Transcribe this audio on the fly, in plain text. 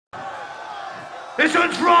This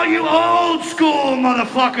one's for all you old school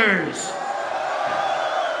motherfuckers.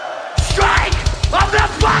 Strike of the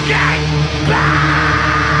fucking band!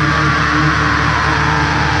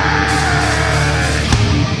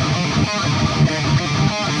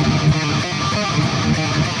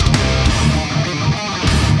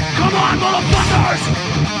 Come on, motherfuckers!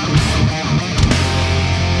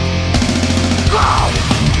 Go!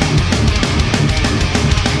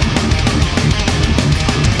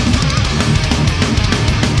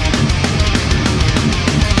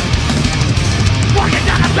 Walking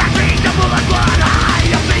down the backstreet, the bullet blood high.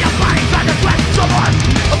 You feel your body trying to sweat. Someone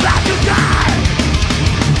about to die.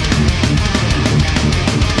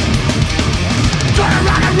 Turn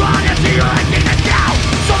around and run and see you ain't it now.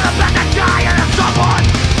 Someone about to die and there's someone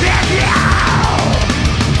in you.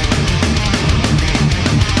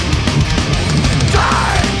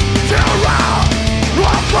 Time to roll.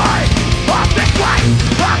 One fight of this way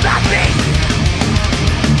of that beast.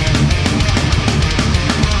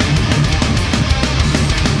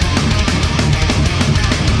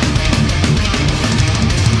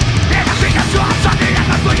 Something that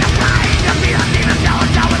can put your brain. You feel the demons now and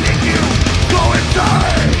down within you. Go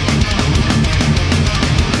inside.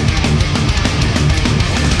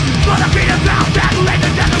 For the beat of mouth that later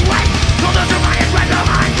doesn't wait. So those are my friends of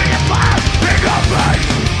mine. Beat of fire in your face.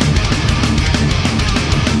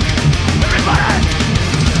 Everybody,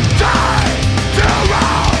 die to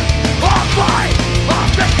roll or fight off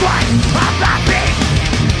this way of that beat.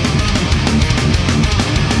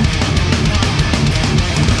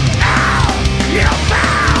 You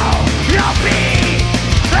found your beat,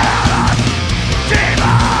 the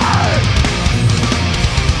demon.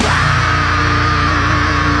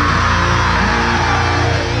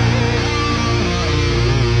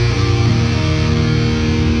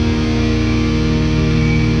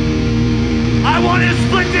 I want to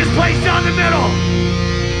split this place down the middle.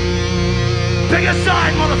 Pick a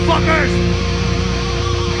side, motherfuckers.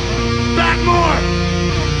 Back more.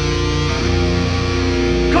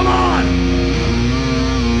 Come on.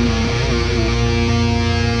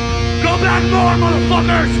 Go back more,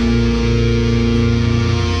 motherfuckers!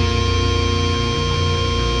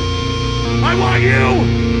 I want you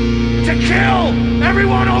to kill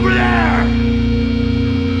everyone over there!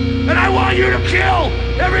 And I want you to kill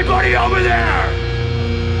everybody over there!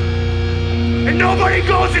 And nobody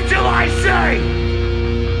goes until I say!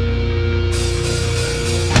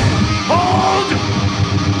 Hold!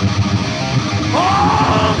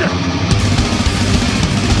 Hold!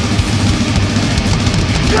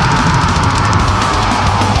 Ah!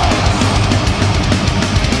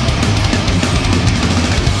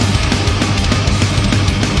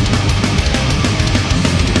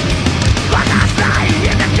 Like I say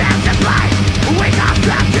in the dancing light, we got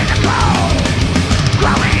trapped in the cold.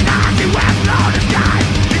 Growing on the west of the sky,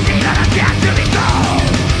 it's even a chance to be told.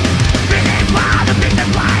 Beating by the beat and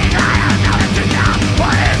flying higher, now it's enough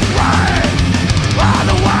what is right. All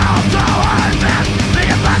the world so unmet, the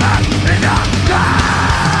abandoned in the sky.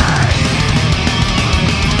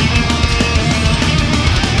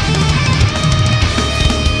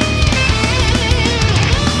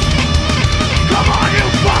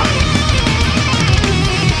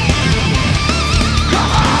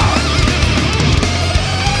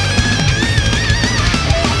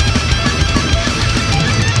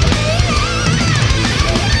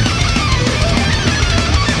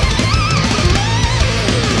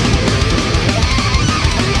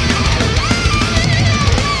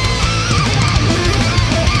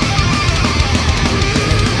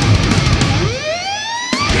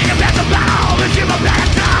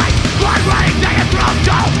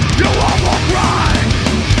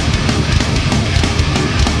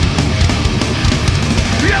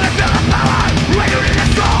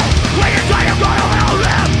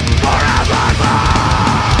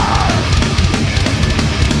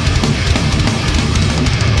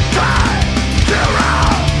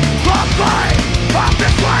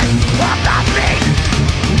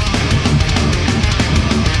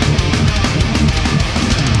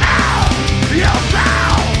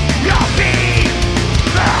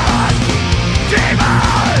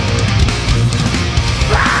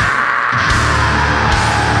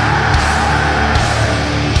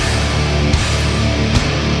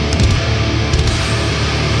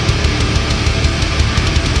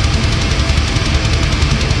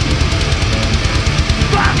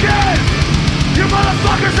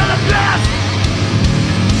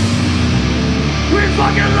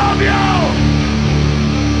 fucking love you!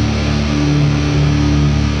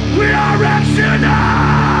 We are reactionary!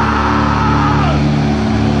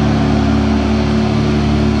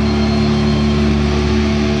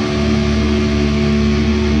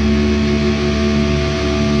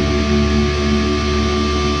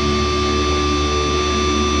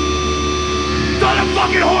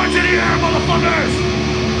 fucking horns in the air, motherfuckers!